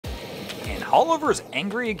Haulover is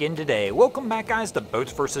angry again today. Welcome back, guys, to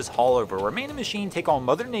Boats vs. Haulover, where man and machine take on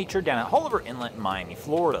Mother Nature down at Haulover Inlet in Miami,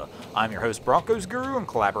 Florida. I'm your host, Broncos Guru, in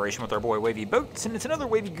collaboration with our boy Wavy Boats, and it's another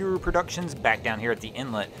Wavy Guru Productions back down here at the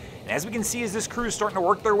inlet. And as we can see, as this crew is starting to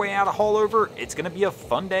work their way out of Haulover, it's going to be a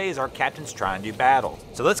fun day as our captains try and do battle.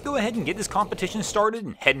 So let's go ahead and get this competition started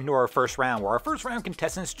and head into our first round, where our first round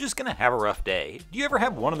contestants just going to have a rough day. Do you ever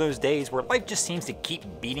have one of those days where life just seems to keep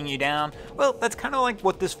beating you down? Well, that's kind of like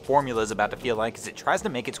what this formula is about to feel like as it tries to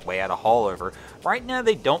make its way out of Haulover. Right now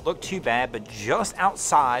they don't look too bad, but just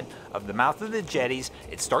outside of the mouth of the jetties,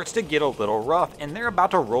 it starts to get a little rough, and they're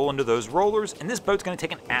about to roll into those rollers, and this boat's going to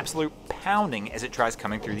take an absolute pounding as it tries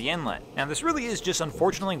coming through the inlet. Now this really is just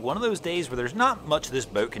unfortunately one of those days where there's not much this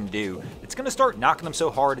boat can do. It's going to start knocking them so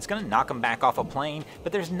hard, it's going to knock them back off a plane,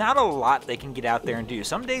 but there's not a lot they can get out there and do.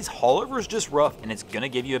 Some days Haulover is just rough and it's going to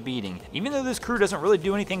give you a beating. Even though this crew doesn't really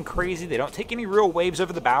do anything crazy, they don't take any real waves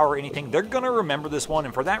over the bow or anything, they're going to remember this one,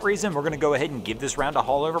 and for that reason we're going to go ahead and give this round to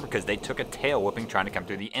Haulover because they took a tail whipping trying to come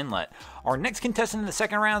through the inlet. Our next contestant in the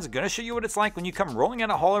second round is going to show you what it's like when you come rolling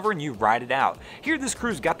out of Haulover and you ride it out. Here this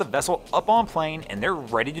crew's got the vessel up on plane and they're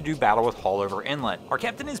ready to do battle with Haulover Inlet. Our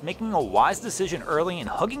captain is making a wise decision early and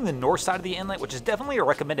hugging the north side of the inlet, which is definitely a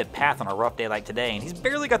recommended path on a rough day like today, and he's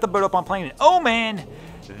barely got the boat up on plane, and oh man,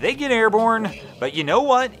 they get airborne. But you know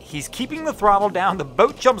what? He's keeping the throttle down, the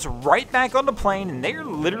boat jumps right back on the plane, and they're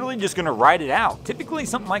literally just going to ride it out. Typically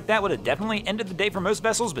something like that would have definitely ended the day for most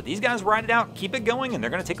vessels, but these guys ride it out, keep it going, and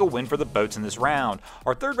they're going to take a win for the boats in this round.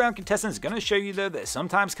 Our third round contestant is going to show you though that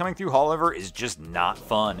sometimes coming through Haulover is just not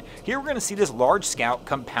fun. Here we're going to see this large scout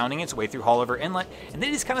come pounding its way through Haulover Inlet, and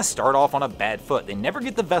they just kind of start off on a bad foot. They never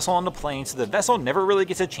get the vessel on the plane, so the vessel never really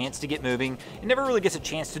gets a chance to get moving. It never really gets a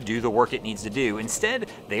chance to do the work it needs to do. Instead,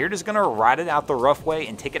 they're just going to ride it out the rough way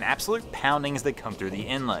and take an absolute pounding as they come through the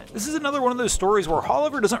inlet. This is another one of those stories where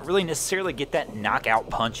Haulover doesn't really necessarily get that knockout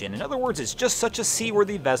punch in. In other words, it's just such a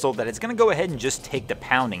seaworthy vessel that it's going to go ahead and just take the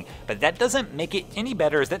pounding. But that doesn't make it any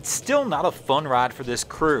better, as that's still not a fun ride for this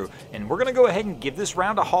crew. And we're going to go ahead and give this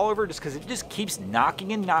round to Haulover just because it just keeps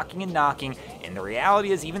knocking and knocking and knocking. And the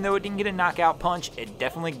reality is, even though it didn't get a knockout punch, it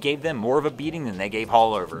definitely gave them more of a beating than they gave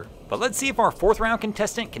Haulover. But let's see if our fourth round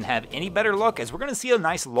contestant can have any better luck, as we're going to see a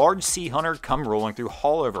nice large sea hunter come rolling through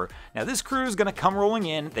Haulover. Now this crew is going to come rolling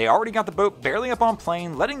in. They already got the boat barely up on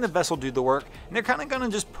plane, letting the vessel do the work, and they're kind of going to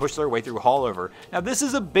just push their way through Haulover. Now this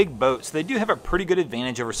is a big boat, so they do have a pretty good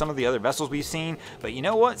advantage over some of the other vessels we've seen, but you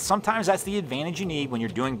know what? Sometimes that's the advantage you need when you're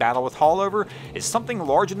doing battle with Haulover, is something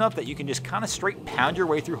large enough that you can just kind of straight pound your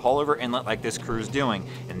way through Haulover Inlet like this crew is doing.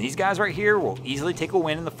 And these guys right here will easily take a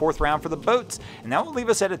win in the fourth round for the boats, and that will leave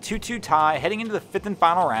us at a 2-2 tie heading into the fifth and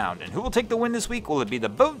final round. And who will take the win this week? Will it be the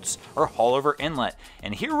boats or Haulover Inlet?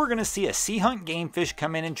 And here we're going to see a sea hunt game fish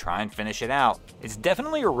come in and try and finish it out. It's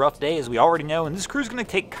definitely a rough day, as we already know, and this crew's going to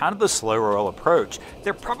take kind of the slow roll approach.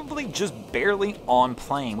 They're probably just barely on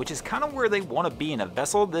plane, which is kind of where they want to be in a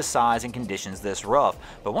vessel this size and conditions this rough.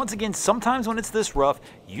 But once again, sometimes when it's this rough,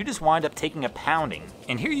 you just wind up taking a pounding.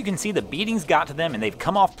 And here you can see the beatings got to them and they've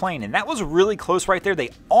come off plane, and that was really close right there.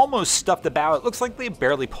 They almost stuffed the bow. It looks like they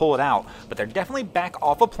barely pull it out, but they're definitely back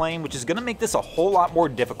off a plane, which is going to make this a whole lot more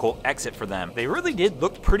difficult exit for them. They really did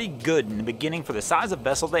look pretty good in the beginning for the size of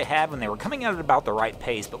vessel they have, and they were coming out at about the right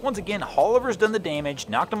pace. But once again, Haulover's done the damage,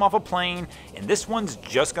 knocked them off a plane, and this one's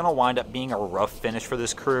just going to wind up being a rough finish for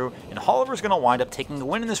this crew, and Haulover's going to wind up taking the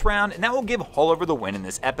win in this round, and that will give Haulover the win in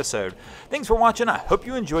this episode. Thanks for watching. I hope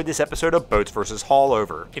you enjoyed this episode of Boats vs.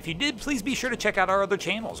 Haulover. If you did, please be sure to check out our other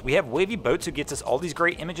channels. We have Wavy Boats, who gets us all these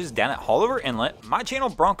great images down at Haulover Inlet, my channel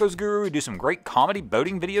Broncos Guru, who do some great comedy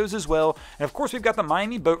boating videos as well, and of course we've got the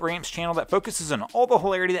Miami Boat Ramps channel that focuses on all the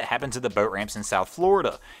hilarity that happens at the boat ramps in South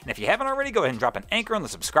Florida. And if you haven't already, go ahead and drop an anchor on the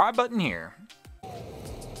subscribe button here.